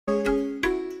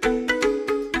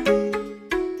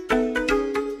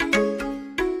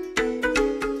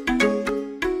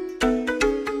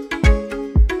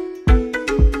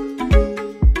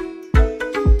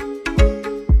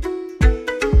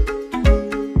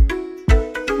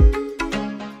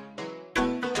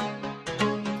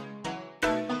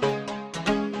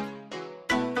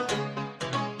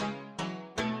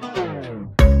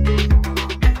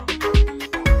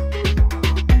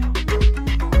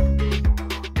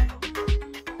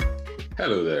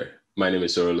Hello there. My name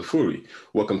is Oral Ofori.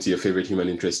 Welcome to your favorite human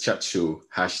interest chat show,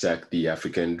 #The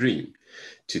African Dream.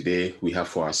 Today, we have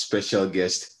for our special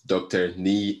guest, Dr.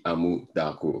 Nii Amu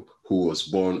Darko, who was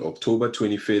born October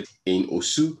 25th in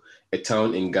Osu, a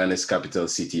town in Ghana's capital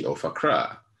city of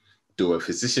Accra. Though a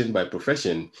physician by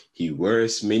profession, he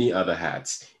wears many other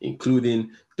hats,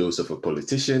 including those of a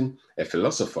politician, a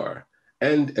philosopher,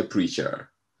 and a preacher.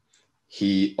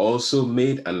 He also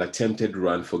made an attempted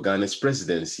run for Ghana's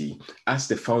presidency as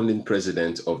the founding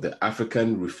president of the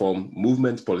African Reform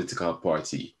Movement political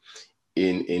party,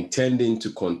 in intending to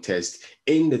contest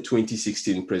in the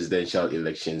 2016 presidential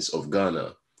elections of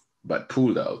Ghana, but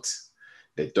pulled out.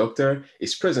 The doctor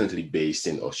is presently based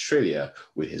in Australia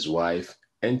with his wife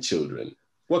and children.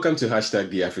 Welcome to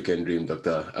 #The African Dream,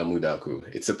 Dr. Amu Darko.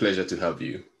 It's a pleasure to have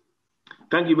you.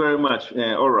 Thank you very much,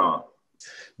 Oral.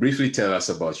 Briefly tell us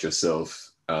about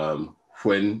yourself,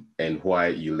 when and why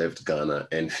you left Ghana,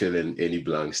 and fill in any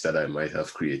blanks that I might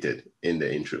have created in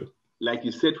the intro. Like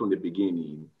you said from the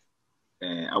beginning,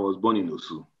 I was born in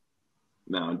Osu.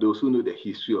 Now, those who know the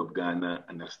history of Ghana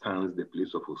understands the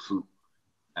place of Osu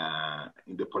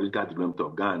in the political development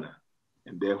of Ghana.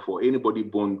 And therefore, anybody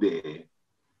born there,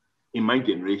 in my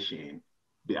generation,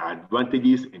 the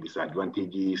advantages and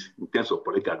disadvantages in terms of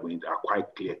political development are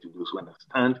quite clear to those who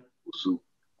understand Osu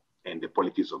and the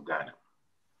politics of Ghana.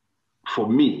 For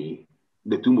me,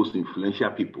 the two most influential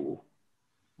people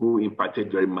who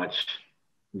imparted very much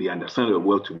the understanding of the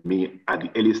world to me at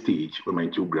the early stage were my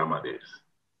two grandmothers.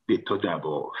 They taught me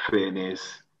about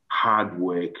fairness, hard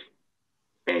work,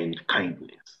 and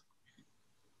kindness.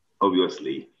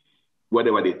 Obviously,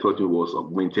 whatever they taught me was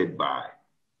augmented by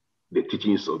the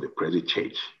teachings of the Present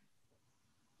Church,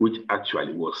 which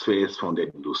actually was first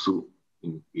founded in Osu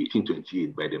in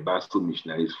 1828 by the Basel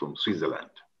missionaries from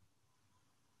Switzerland.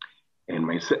 And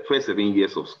my first 7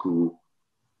 years of school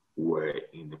were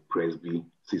in the Presby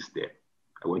system.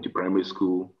 I went to primary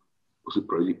school, also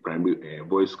primary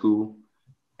boys school,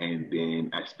 and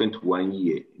then I spent 1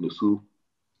 year in Osu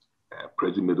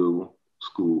Presby Middle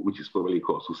School, which is probably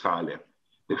called Susalem.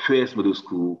 The first middle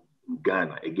school in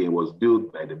Ghana, again, was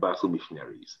built by the Basel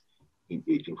missionaries in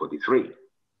 1843.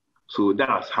 So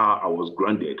that's how I was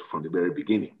grounded from the very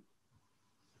beginning.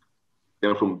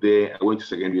 Then from there, I went to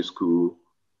secondary school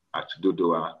at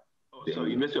Dodoa, the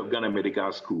University of Ghana Medical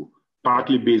School,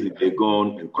 partly based in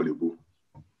Legon and Kolebu.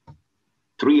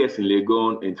 3 years in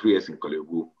Legon and 3 years in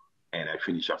Kolebu, and I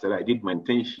finished. After that, I did my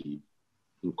internship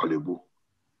in Kolebu,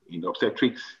 in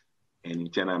obstetrics and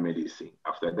internal medicine.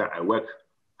 After that, I worked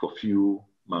for a few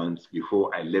months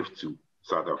before I left to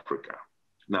South Africa.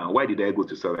 Now, why did I go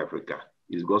to South Africa?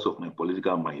 It's because of my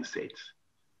political mindset.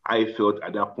 I felt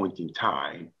at that point in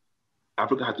time,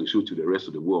 Africa had to show to the rest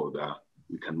of the world that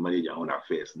we can manage our own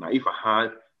affairs. Now, if I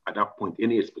had at that point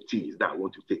any expertise that I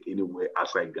want to take anywhere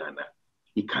outside Ghana,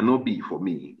 it cannot be for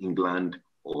me, England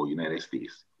or United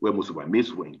States, where most of my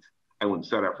mates went. I went to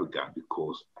South Africa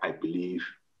because I believe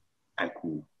I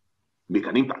could make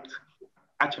an impact.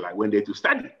 Actually, I went there to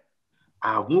study.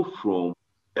 I have moved from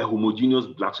a homogeneous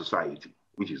Black society,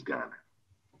 which is Ghana,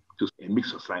 to a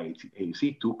mixed society. And you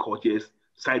see two cultures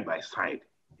side by side,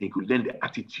 and you could learn the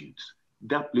attitudes.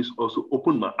 That place also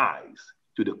opened my eyes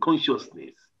to the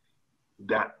consciousness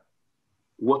that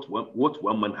what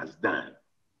one man has done,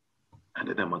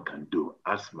 another man can do,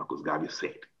 as Marcus Garvey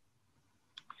said.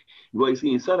 Because you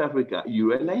see, in South Africa,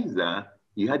 you realize that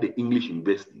you had the English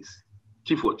universities,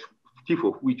 chief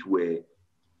of which were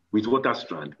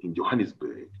Witwatersrand in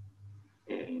Johannesburg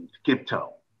and Cape Town,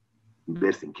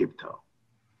 based in Cape Town.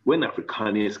 When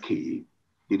Afrikaners came,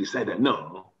 they decided,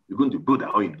 no, we're going to build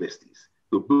our own universities.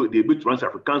 They built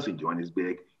Trans-Afrikaans in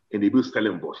Johannesburg, and they built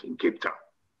Stellenbosch in Cape Town.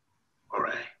 All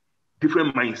right.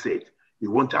 Different mindset. We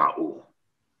want our own.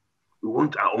 We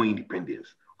want our own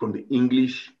independence from the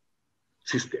English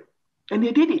system. And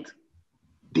they did it.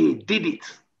 They did it.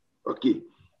 Okay.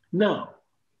 Now,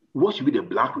 what should be the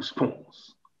Black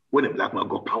response when a Black man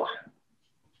got power?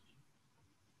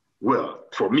 Well,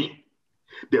 for me,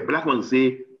 the Black man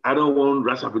say, I don't want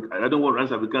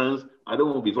Trans-Afrikaans, I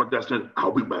don't want Witwatersrand,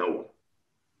 I'll build my own.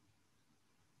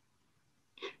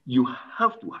 You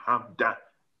have to have that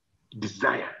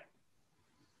desire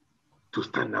to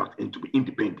stand out and to be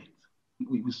independent.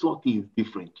 We saw things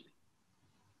differently.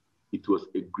 It was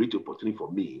a great opportunity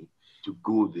for me to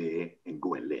go there and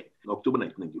go and learn. In October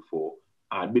 1994,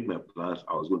 I had made my plans,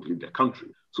 I was going to leave the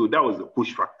country. So that was the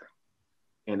push factor.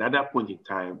 And at that point in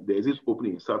time, there's this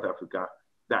opening in South Africa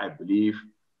that I believe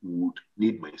would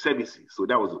need my services. So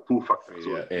that was a pull factor.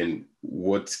 Yeah. And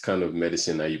what kind of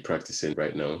medicine are you practicing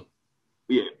right now?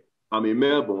 Yeah, I'm in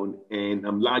Melbourne and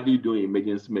I'm largely doing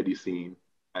emergency medicine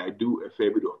I do a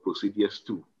fair bit of procedures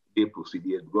too, day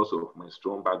procedures, because of my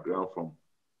strong background from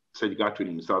surgical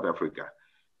training in South Africa.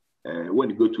 When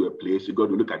you go to a place, you got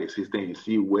to look at the system and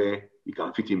see where you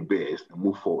can fit in best and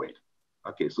move forward.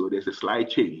 Okay, so there's a slight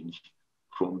change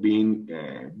from being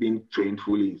trained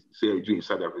fully, say, in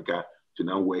South Africa to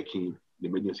now working in the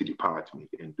emergency department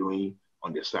and doing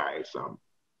on the side some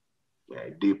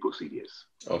day procedures.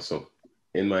 Awesome.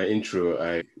 In my intro,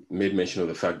 I made mention of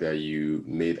the fact that you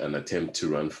made an attempt to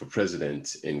run for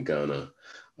president in Ghana.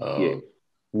 Yeah.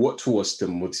 What was the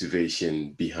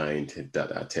motivation behind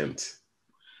that attempt?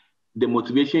 The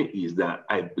motivation is that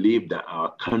I believe that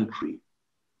our country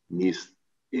needs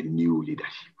a new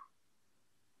leadership.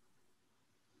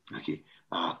 Okay,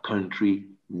 our country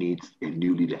needs a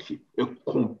new leadership, a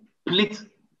complete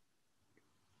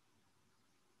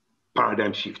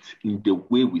paradigm shift in the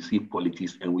way we see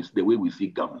politics and with the way we see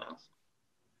governance.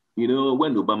 You know,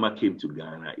 when Obama came to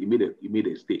Ghana, he made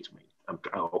a statement.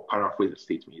 I'll paraphrase the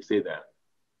statement. He said that,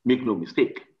 make no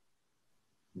mistake,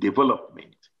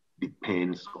 development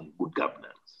depends on good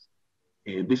governance.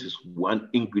 And this is one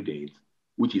ingredient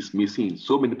which is missing in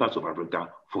so many parts of Africa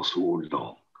for so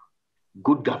long.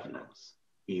 Good governance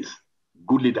is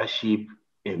good leadership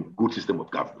and good system of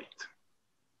government.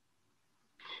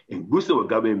 And good system of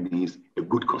government means a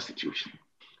good constitution.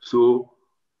 So,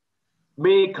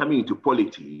 me coming into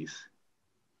politics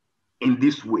in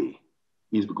this way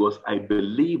is because I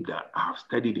believe that I have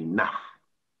studied enough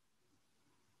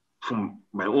from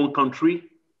my own country,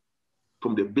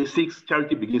 from the basics,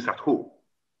 charity begins at home,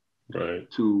 right,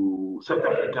 to South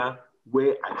Africa,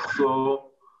 where I saw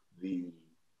the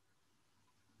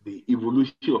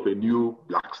evolution of a new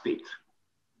Black state.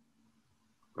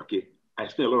 Okay, I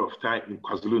spent a lot of time in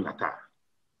KwaZulu-Natal.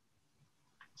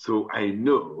 So I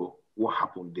know what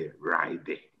happened there, right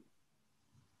there.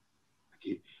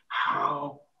 Okay,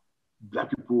 how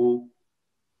Black people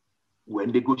were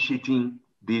negotiating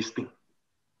this thing.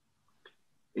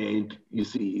 And you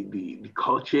see the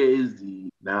cultures,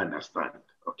 now I understand.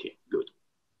 Okay, good.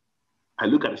 I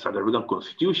look at the South African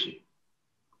Constitution.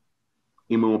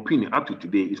 In my opinion, up to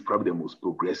today, is probably the most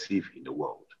progressive in the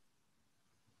world.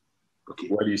 Okay.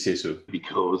 Why do you say so?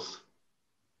 Because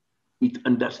it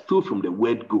understood from the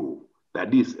word go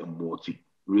that this is a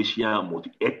multi-racial,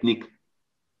 multi-ethnic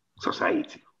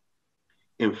society.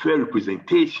 And fair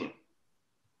representation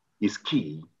is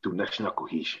key to national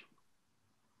cohesion.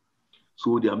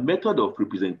 So their method of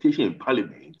representation in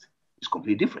parliament is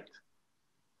completely different.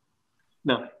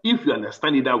 Now, if you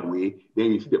understand it that way,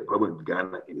 then you see the problem with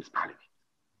Ghana in its parliament.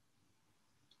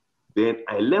 Then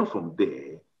I learned from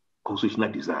there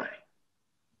constitutional design.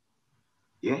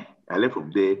 Yeah, I learned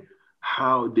from there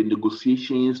how the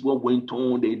negotiations, what went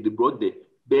on, they brought the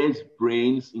best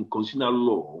brains in constitutional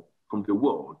law from the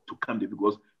world to come there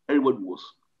because everybody was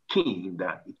keen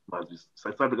that it must be,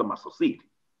 South Africa must succeed,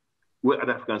 where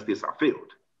other African states have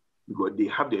failed because they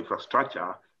have the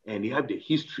infrastructure and they have the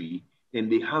history and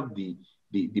they have the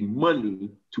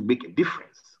money to make a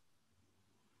difference.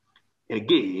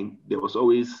 Again, there was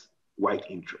always white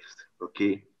interest,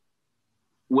 okay?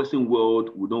 Western world,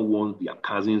 we don't want their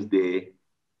cousins there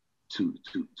to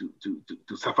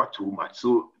suffer too much.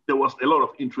 So there was a lot of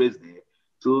interest there.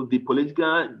 So the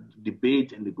political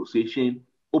debate and negotiation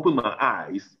opened my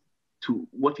eyes to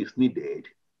what is needed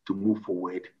to move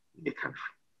forward in the country.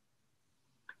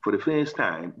 For the first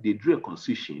time, they drew a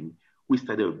constitution which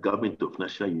started a government of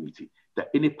national unity, that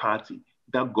any party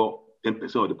that got 10%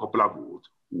 of the popular vote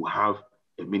will have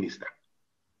a minister.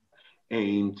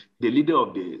 And the leader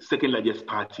of the second largest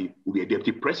party will be a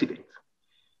deputy president.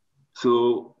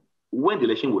 So when the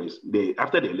election was,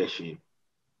 after the election,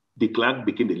 de Klerk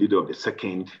became the leader of the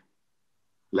second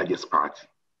largest party.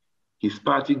 His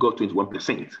party got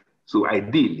 21%. So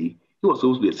ideally, he was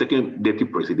supposed to be a second deputy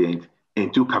president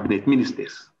and 2 cabinet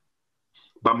ministers.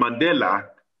 But Mandela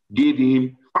gave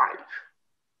him 5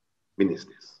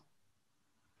 ministers.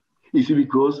 You see,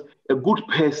 because a good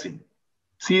person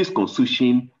sees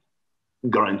constitution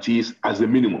guarantees as a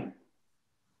minimum.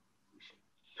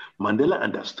 Mandela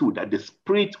understood that the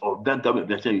spirit of that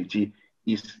government of national unity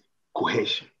is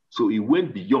cohesion. So he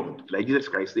went beyond, like Jesus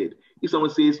Christ said. If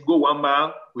someone says, go 1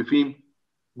 mile with him,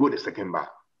 go the 2nd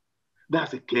mile.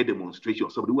 That's a clear demonstration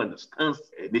of somebody who understands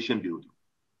a nation building.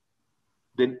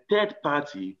 The 3rd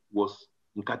party was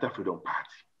Nkata Freedom Party,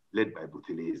 led by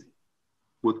Buthelezi.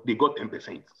 But they got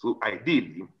 10%. So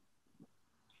ideally, there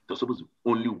was supposed to be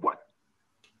only 1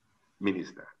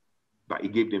 minister, but he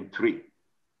gave them 3.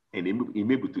 And he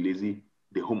made Buthelezi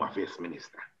the Home Affairs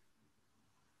Minister.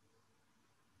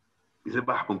 This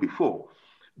never happened before.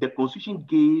 The Constitution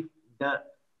gave that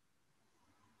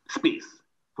space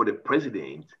for the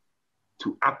president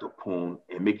to act upon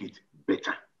and make it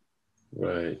better.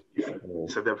 Right.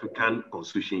 South African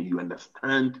constitution, you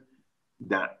understand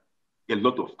that a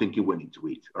lot of thinking went into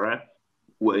it. All right.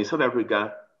 Well, in South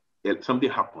Africa, something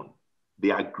happened.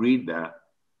 They agreed that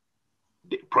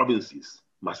the provinces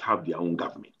must have their own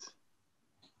government.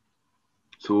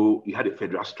 So you had a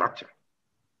federal structure.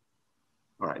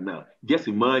 All right. Now, just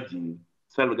imagine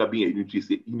South Africa being a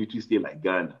unitary state like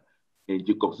Ghana, and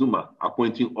Jacob Zuma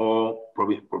appointing all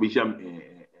provincial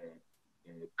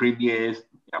premiers,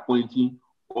 appointing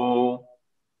all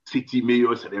city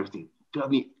mayors and everything. It would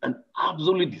have been an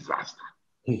absolute disaster.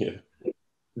 Yeah.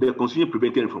 The constitution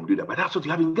prevented them from doing that, but that's what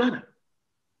you have in Ghana.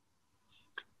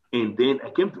 And then I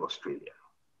came to Australia.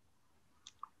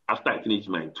 After I finished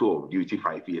my tour of duty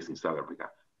 5 years in South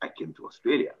Africa, I came to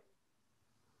Australia.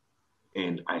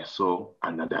 And I saw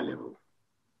another level.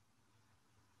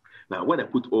 Now, when I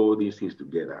put all these things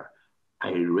together,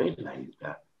 I realized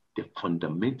that the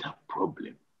fundamental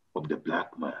problem of the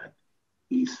Black man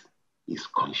is his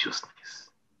consciousness.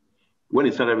 When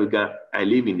in South Africa, I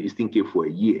lived in Eastern Cape for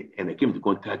a year, and I came into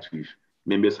contact with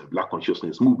members of Black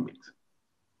consciousness movement.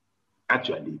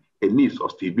 Actually, a niece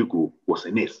of Steve Biko was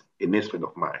a nurse friend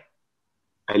of mine.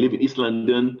 I live in East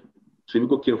London. Steve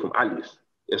Biko came from Alice,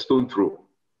 a stone throw.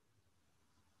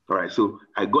 All right, so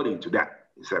I got into that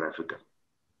in South Africa.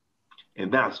 And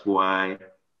that's why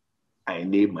I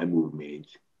named my movement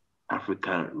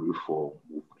African Reform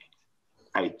Movement.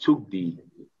 I took the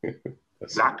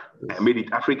Black, I made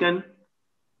it African.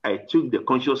 I took the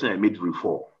consciousness, I made it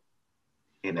reform.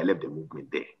 And I left the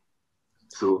movement there.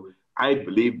 So I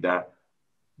believe that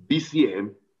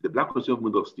BCM, the Black Consciousness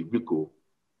Movement of Steve Biko,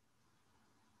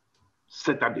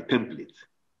 set up the template.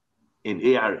 And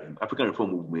ARM, African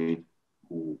Reform Movement,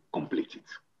 will complete it.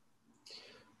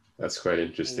 That's quite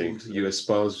interesting. You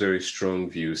espouse very strong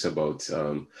views about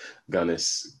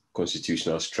Ghana's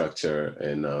constitutional structure,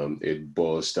 and it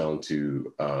boils down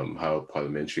to how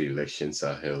parliamentary elections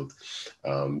are held.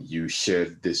 You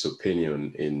shared this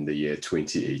opinion in the year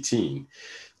 2018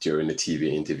 during a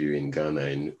TV interview in Ghana,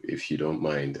 and if you don't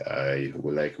mind, I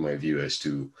would like my viewers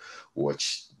to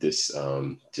watch this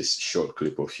just short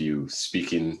clip of you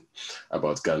speaking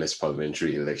about Ghana's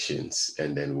parliamentary elections,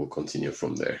 and then we'll continue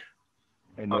from there.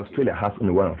 And Australia has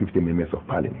only 150 members of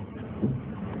parliament.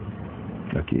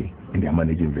 Okay, and they are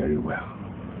managing very well.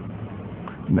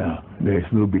 Now, there is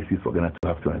no basis for Ghana to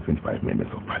have 225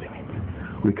 members of parliament.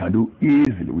 We can do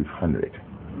easily with 100.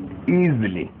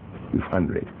 Easily with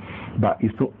 100. But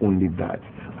it's not only that.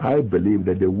 I believe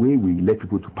that the way we elect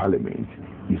people to parliament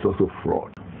is also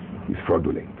fraud. It's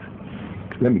fraudulent.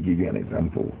 Let me give you an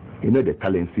example. You know the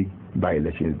Talency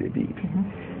by-elections they did.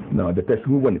 Now, the person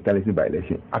who won the Talency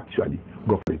by-election actually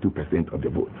got 42% of the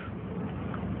votes.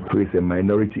 So it's a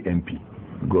minority MP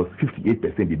because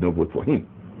 58% did not vote for him.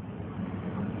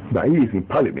 But he is in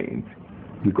parliament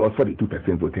because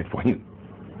 42% voted for him.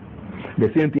 The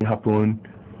same thing happened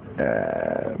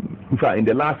in fact, in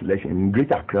the last election in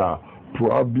Greater Accra,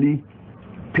 probably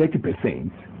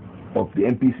 30% of the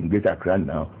MPs in Greater Accra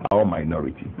now are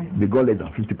minority. They got less than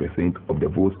 50% of the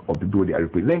votes of the people they are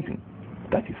representing.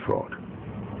 That is fraud.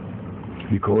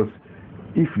 Because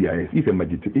if it's a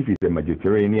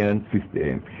majoritarian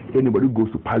system, anybody who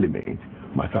goes to parliament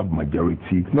must have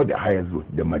majority, not the highest vote,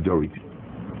 the majority.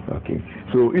 Okay.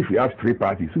 So if we have three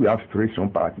parties, we have three strong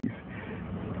parties,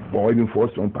 or even four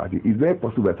strong parties, it's very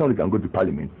possible that somebody can go to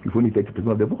parliament if only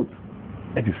 30% of the vote.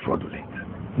 That is fraudulent.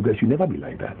 Because it should never be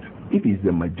like that. If it's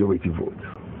the majority vote,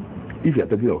 if you are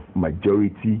talking of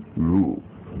majority rule,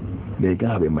 then you can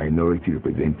have a minority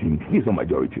representing. This is not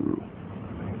majority rule.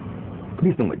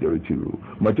 This is not majority rule.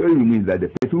 Majority rule means that the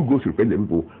person who goes to represent the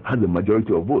people has the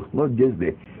majority of votes, not just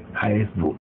the highest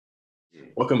vote.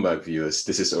 Welcome back, viewers.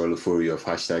 This is Oral Ofori of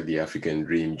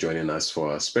 #TheAfricanDream. Joining us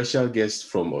for our special guest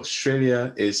from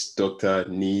Australia is Dr.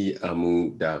 Nii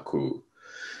Amu Darko.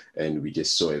 And we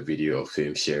just saw a video of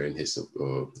him sharing his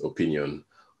opinion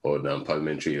on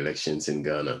parliamentary elections in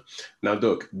Ghana. Now,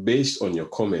 Doc, based on your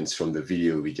comments from the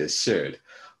video we just shared,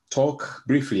 talk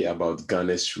briefly about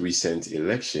Ghana's recent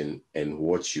election and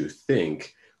what you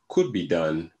think could be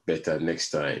done better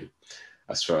next time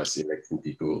as far as electing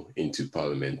people into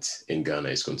parliament in Ghana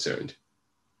is concerned.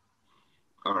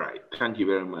 All right, thank you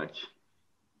very much.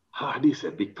 This is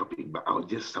a big topic, but I'll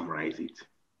just summarize it.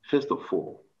 First of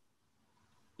all,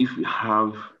 if you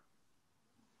have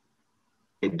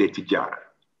a dirty jar,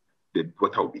 the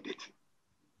water will be dirty.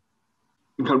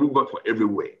 You can look back for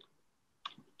everywhere.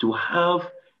 To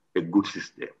have a good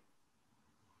system,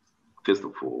 first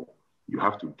of all, you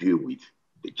have to deal with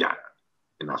the jar.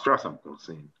 And as far as I'm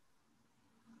concerned,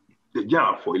 the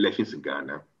jar for elections in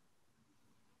Ghana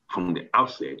from the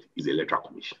outset is the Electoral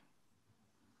Commission.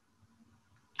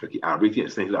 Okay, I've written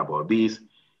extensively about this.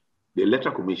 The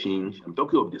Electoral Commission, I'm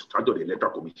talking of the structure of the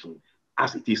Electoral Commission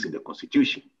as it is in the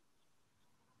Constitution.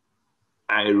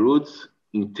 I wrote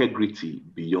Integrity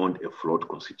Beyond a Flawed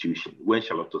Constitution when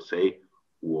Charlotte Osei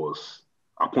was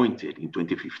appointed in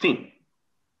 2015.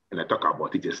 And I talk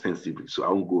about it extensively, so I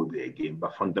won't go there again.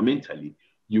 But fundamentally,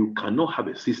 you cannot have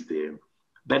a system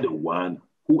that the one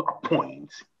who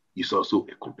appoints is also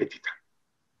a competitor.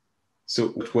 So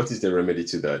what is the remedy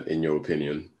to that, in your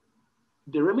opinion?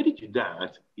 The remedy to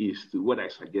that is to what I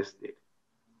suggested,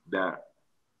 that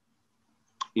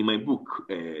in my book,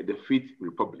 The Fifth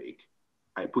Republic,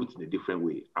 I put it in a different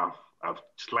way. I've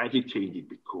slightly changed it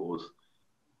because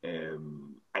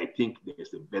I think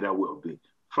there's a better way of doing it.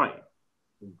 Fine.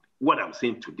 What I'm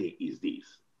saying today is this.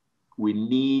 We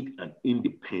need an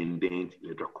independent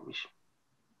electoral commission.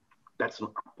 That's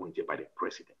not appointed by the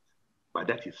president, but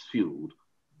that is filled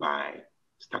by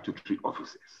statutory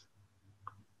officers.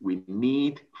 We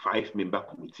need 5-member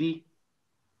committee,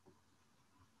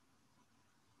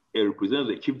 a representative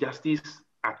of the Chief Justice,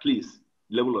 at least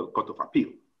level of the Court of Appeal,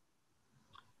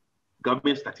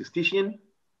 government statistician,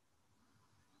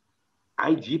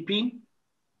 IGP,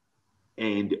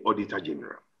 and the Auditor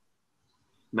General.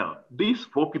 Now, these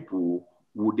 4 people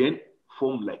would then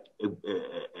form the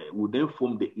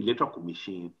Electoral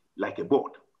Commission like a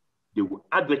board. They will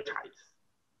advertise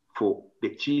for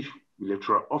the Chief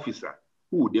Electoral Officer,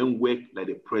 who would then work like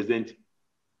the present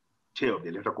chair of the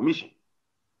Electoral Commission.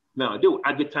 Now, they will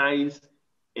advertise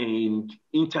and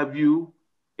interview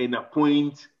and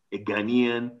appoint a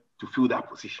Ghanaian to fill that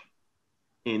position.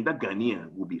 And that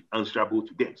Ghanaian will be answerable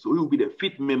to them. So he will be the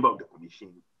 5th member of the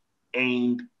commission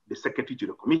and the secretary to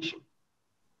the commission.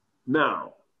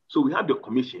 Now, so we have the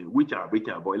commission, which are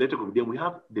written about electoral commission. Then we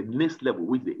have the next level,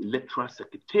 which is the electoral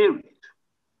secretariat.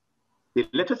 The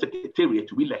electoral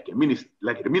secretariat will be like a ministry,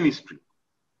 like a ministry,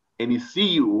 and his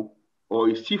CEO or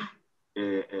his chief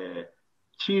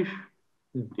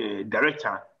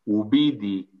director will be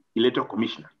the electoral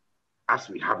commissioner, as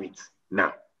we have it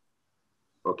now.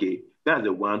 Okay, that's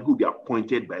the one who will be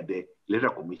appointed by the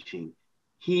electoral commission.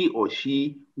 He or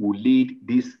she will lead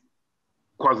this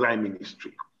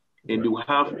quasi-ministry, and they will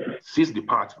have 6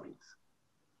 departments: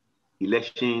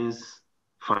 elections,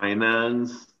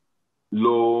 finance,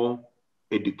 law,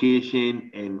 education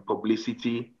and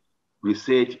publicity,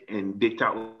 research and data,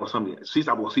 or something.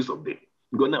 About 6 of them.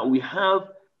 Because now we have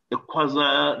a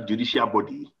quasi-judicial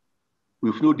body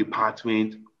with no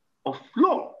department of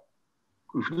law,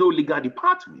 with no legal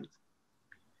department.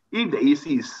 If the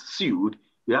EC is sued,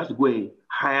 you have to go and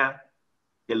hire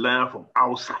a lawyer from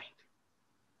outside.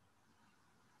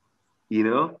 You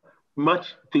know,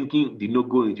 much thinking did not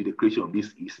go into the creation of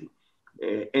this EC.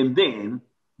 And then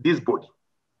this body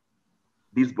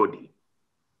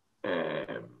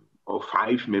of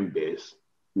 5 members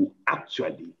will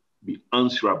actually be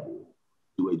answerable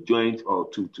to a joint or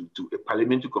to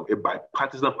a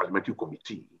bipartisan parliamentary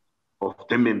committee of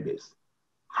 10 members,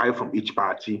 5 from each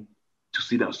party, to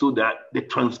sit down so that the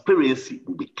transparency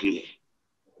will be clear.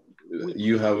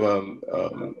 You have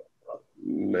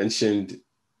mentioned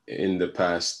in the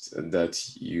past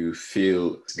that you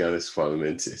feel Ghana's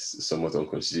parliament is somewhat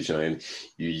unconstitutional, and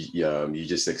you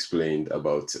just explained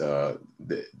about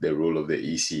the role of the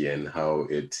EC and how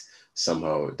it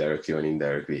somehow directly or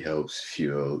indirectly helps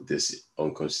fuel this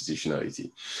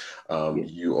unconstitutionality. Yes.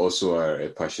 You also are a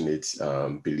passionate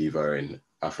believer in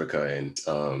Africa, and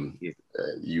yes.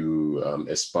 You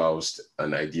espoused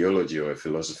an ideology or a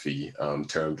philosophy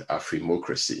termed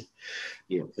Afremocracy.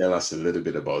 Yeah. Tell us a little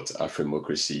bit about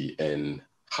Afremocracy and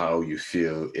how you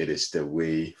feel it is the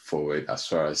way forward as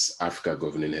far as Africa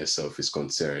governing herself is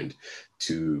concerned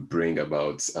to bring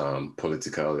about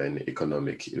political and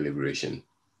economic liberation.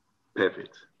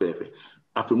 Perfect.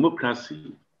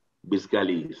 Afremocracy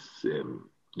basically is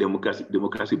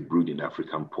democracy brewed in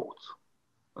African ports.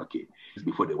 Okay,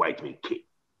 before the white men came,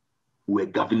 we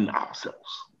were governing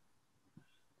ourselves.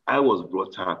 I was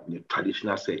brought up in a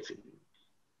traditional setting,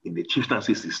 in the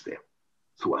chieftaincy system,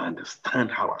 so I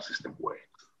understand how our system works.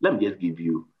 Let me just give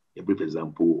you a brief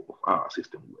example of how our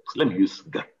system works. Let me use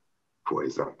Ghana, for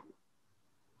example.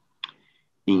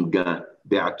 In Ghana,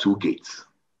 there are 2 gates,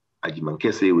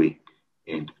 Ajimankese Way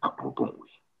and Apropon Way.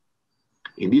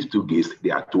 In these 2 gates,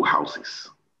 there are 2 houses.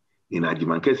 In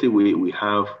Ajimankese Way, we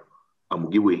have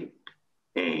Amugiwe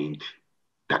and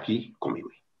Taki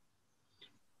Komiwe.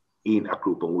 In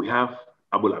Akropon, we have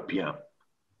Abolapiam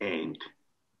and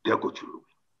Delko Chulu.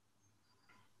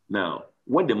 Now,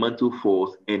 when the mantle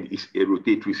falls, and it's a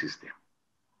rotatory system.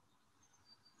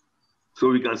 So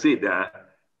we can say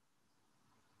that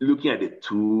looking at the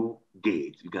two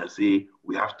gates, you can say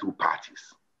we have two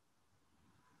parties.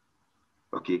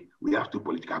 Okay, we have two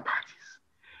political parties.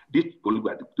 These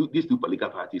two political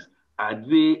parties, are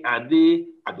they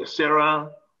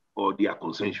adversarial or they are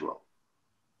consensual?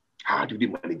 How do we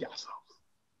manage ourselves?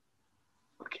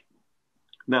 Okay.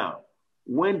 Now,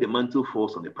 when the mantle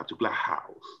falls on a particular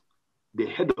house, the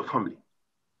head of family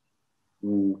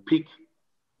will pick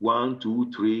 1,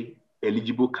 2, 3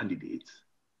 eligible candidates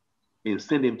and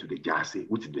send them to the JASE,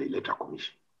 which is the Electoral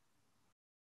Commission.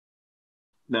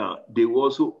 Now, they will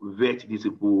also vet these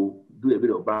people, do a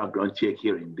bit of background check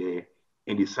here and there,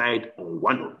 and decide on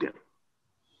one of them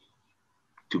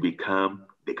to become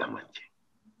the government chair.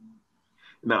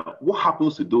 Now, what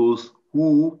happens to those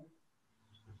who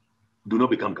do not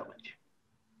become government chair?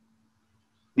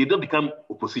 They don't become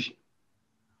opposition,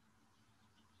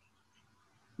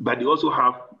 but they also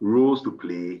have roles to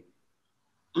play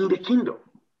in the kingdom.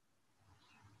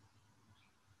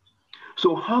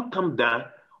 So how come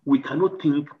that we cannot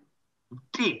think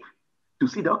deep to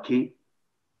see that, okay,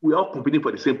 we're all competing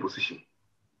for the same position,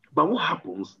 but what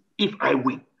happens if I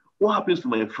win? What happens to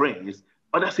my friends,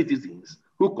 other citizens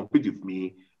who compete with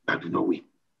me but do not win?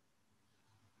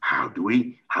 How do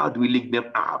we link them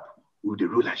up with the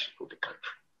rulership of the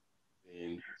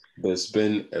country? There's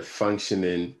been a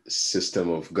functioning system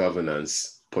of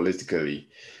governance politically.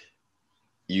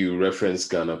 You reference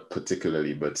Ghana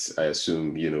particularly, but I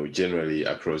assume, generally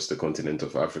across the continent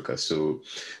of Africa. So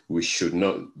we should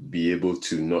not be able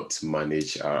to not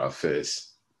manage our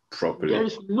affairs properly. There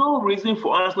is no reason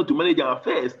for us not to manage our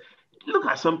affairs. Look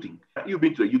at something. You've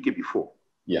been to the UK before.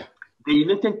 Yeah. The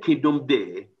United Kingdom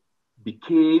there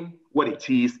became what it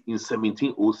is in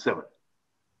 1707.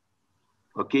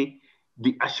 Okay?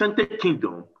 The Ashanti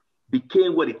Kingdom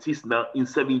became what it is now in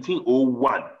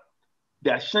 1701.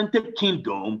 The Ashanti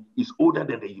Kingdom is older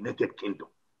than the United Kingdom.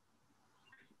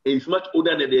 It's much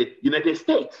older than the United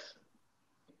States.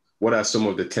 What are some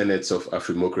of the tenets of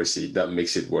Afremocracy that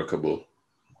makes it workable?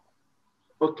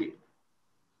 Okay,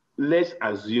 let's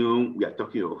assume we are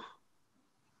talking of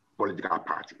political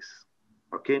parties,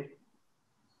 okay?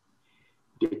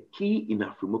 The key in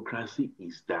Afremocracy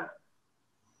is that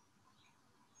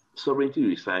sovereignty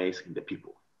resides in the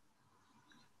people.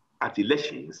 At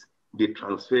elections, they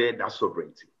transfer that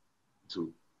sovereignty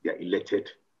to their elected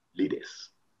leaders.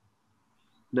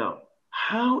 Now,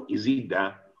 how is it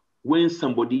that when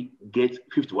somebody gets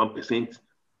 51%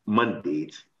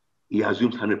 mandate, he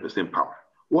assumes 100% power?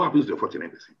 What happens to the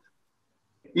 49%?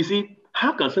 You see,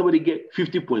 how can somebody get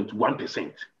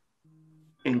 50.1%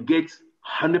 and get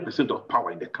 100% of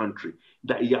power in the country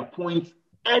that he appoints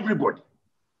everybody?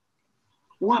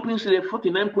 What happens to the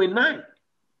 49.9?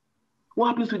 What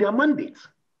happens to their mandates?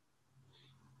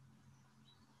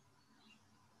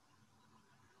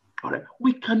 All right,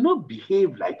 we cannot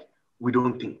behave like we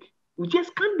don't think. We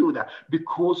just can't do that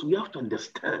because we have to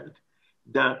understand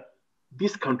that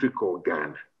this country called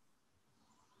Ghana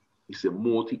is a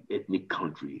multi-ethnic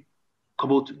country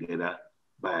coupled together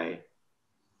by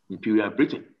Imperial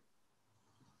Britain.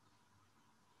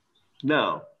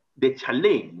 Now, the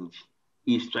challenge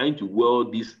is trying to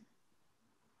weld this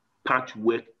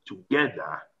patchwork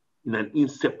together in an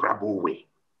inseparable way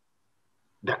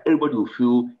that everybody will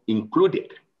feel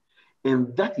included.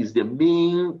 And that is the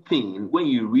main thing when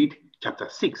you read chapter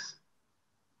 6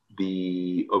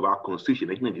 of our Constitution,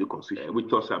 1992 Constitution, which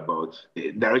talks about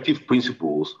directive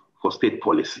principles for state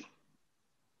policy.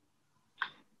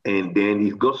 And then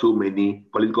it's got so many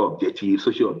political objectives,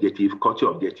 social objectives,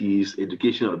 cultural objectives,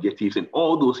 educational objectives, and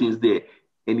all those things there.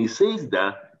 And it says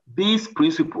that this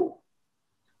principle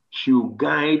should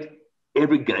guide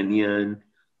every Ghanaian,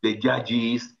 the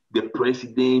judges, the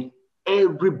president,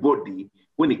 everybody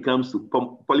when it comes to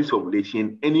policy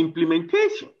formulation and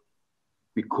implementation,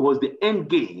 because the end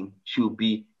game should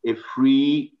be a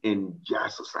free and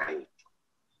just society.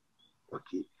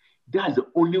 Okay, that's the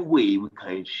only way we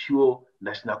can ensure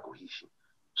national cohesion.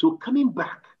 So coming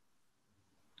back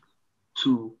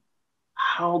to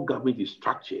how government is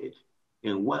structured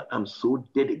and why I'm so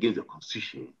dead against the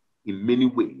Constitution in many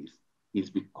ways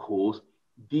is because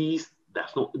this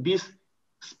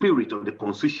spirit of the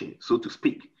Constitution, so to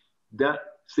speak, that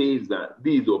says that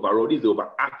this is the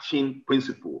overarching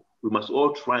principle. We must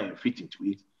all try and fit into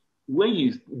it. When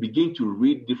you begin to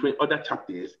read different other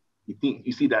chapters,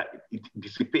 you see that it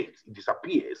dissipates, it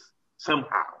disappears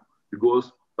somehow.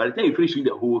 Because by the time you finish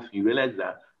reading the whole thing, you realize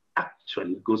that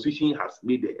actually the Constitution has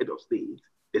made the head of state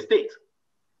the state.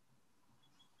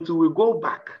 So we go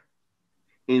back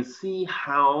and see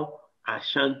how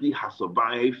Ashanti has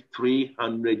survived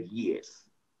 300 years.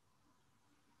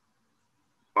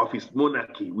 of his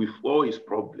monarchy with all his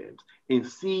problems and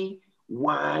see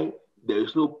why there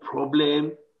is no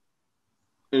problem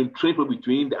and trade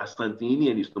between the Asantini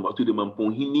and his Tomatu, the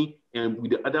Mamponhini, and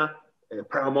with the other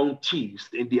paramount chiefs,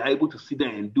 and they are able to sit there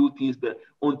and do things, but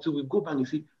until we go back and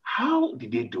see how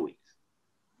did they do it,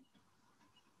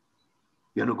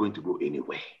 they are not going to go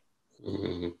anywhere.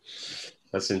 Mm-hmm.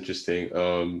 That's interesting.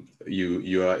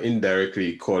 You are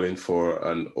indirectly calling for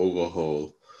an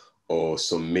overhaul or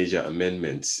some major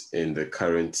amendments in the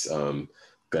current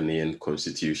Ghanaian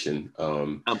constitution.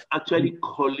 I'm actually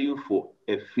calling for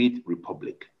a faith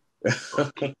republic.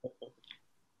 Okay.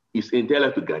 It's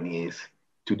entirely to Ghanaians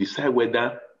to decide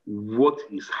whether what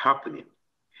is happening,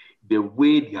 the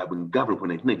way they have been governed from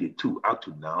 1992 up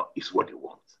to now, is what they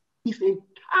want. It's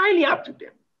entirely up to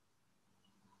them.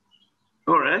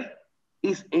 All right?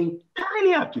 It's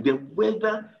entirely up to them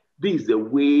whether this is the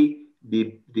way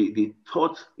they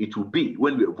thought it would be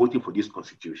when we were voting for this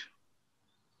constitution.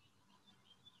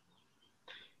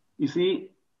 You see,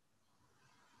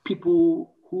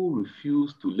 people who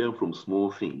refuse to learn from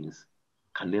small things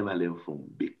can never learn from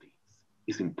big things.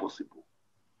 It's impossible.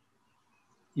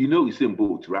 You know Usain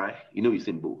Bolt, right? You know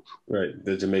Usain Bolt. Right,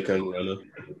 the Jamaican runner.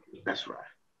 That's right.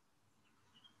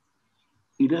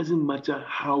 It doesn't matter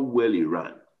how well he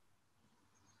ran.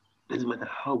 It doesn't matter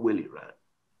how well he ran.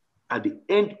 At the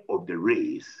end of the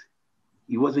race,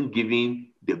 he wasn't given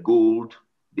the gold,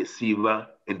 the silver,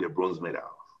 and the bronze medals.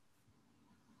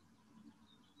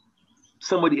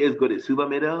 Somebody else got a silver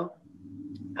medal,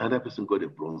 another person got a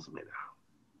bronze medal.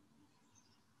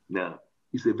 Now,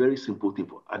 it's a very simple thing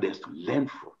for others to learn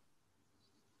from.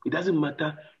 It doesn't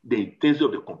matter the intensity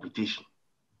of the competition.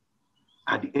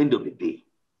 At the end of the day,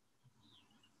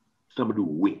 somebody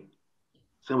will win.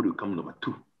 Somebody will come number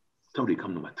 2. Somebody will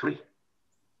come number 3.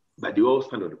 But they all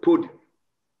stand on the podium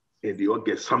and they all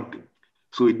get something.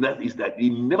 So it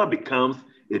never becomes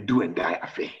a do and die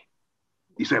affair.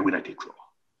 It's a winner takes all.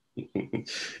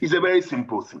 It's a very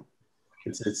simple thing.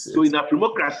 So in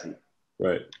Afremocracy,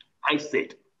 right, I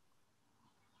said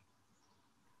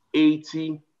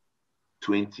 80-20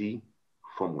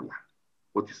 formula.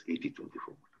 What is 80-20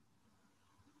 formula?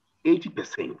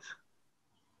 80%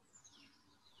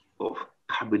 of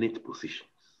cabinet positions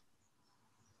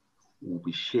will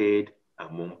be shared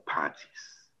among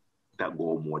parties that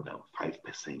go more than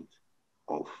 5%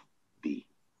 of the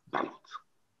ballot.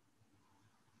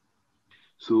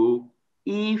 So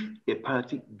if a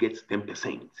party gets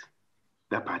 10%,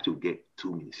 that party will get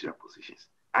 2 ministerial positions.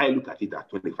 I look at it as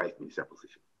 25 ministerial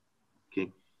positions.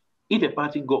 Okay. If a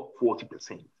party got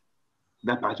 40%,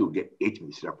 that party will get 8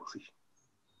 ministerial positions.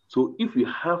 So if you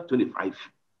have 25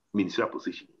 ministerial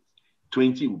positions,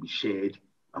 20 will be shared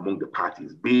among the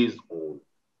parties based on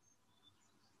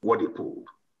what they polled.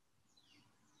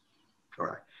 All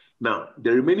right. Now,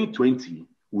 the remaining 20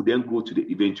 will then go to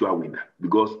the eventual winner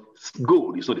because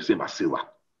gold is not the same as silver.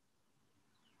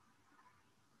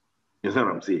 You understand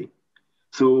what I'm saying?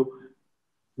 So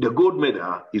the gold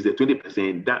medal is the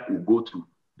 20% that will go to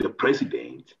the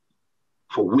president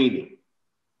for winning.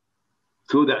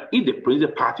 So that if the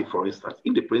president party, for instance,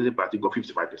 if the president party got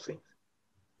 55%,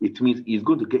 it means he's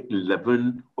going to get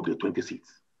 11 of the 20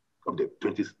 seats, of the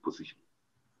 20 position.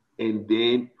 And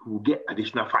then he will get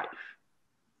additional 5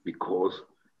 because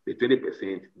the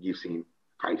 20% gives him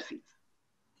 5 seats.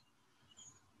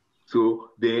 So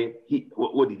then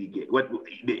what did he get?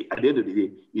 At the end of the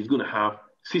day, he's going to have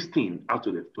 16 out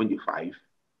of the 25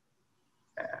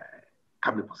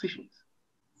 cabinet positions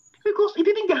because he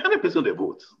didn't get 100% of the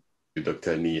votes.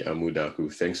 Dr. Nii Amu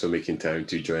Darko, thanks for making time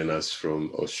to join us from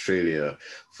Australia.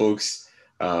 Folks,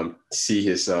 see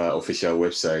his official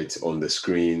website on the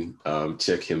screen.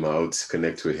 Check him out,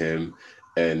 connect with him,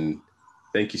 and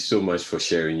thank you so much for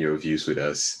sharing your views with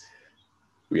us.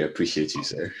 We appreciate you,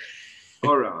 sir.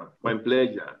 All right, my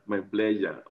pleasure, my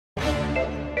pleasure.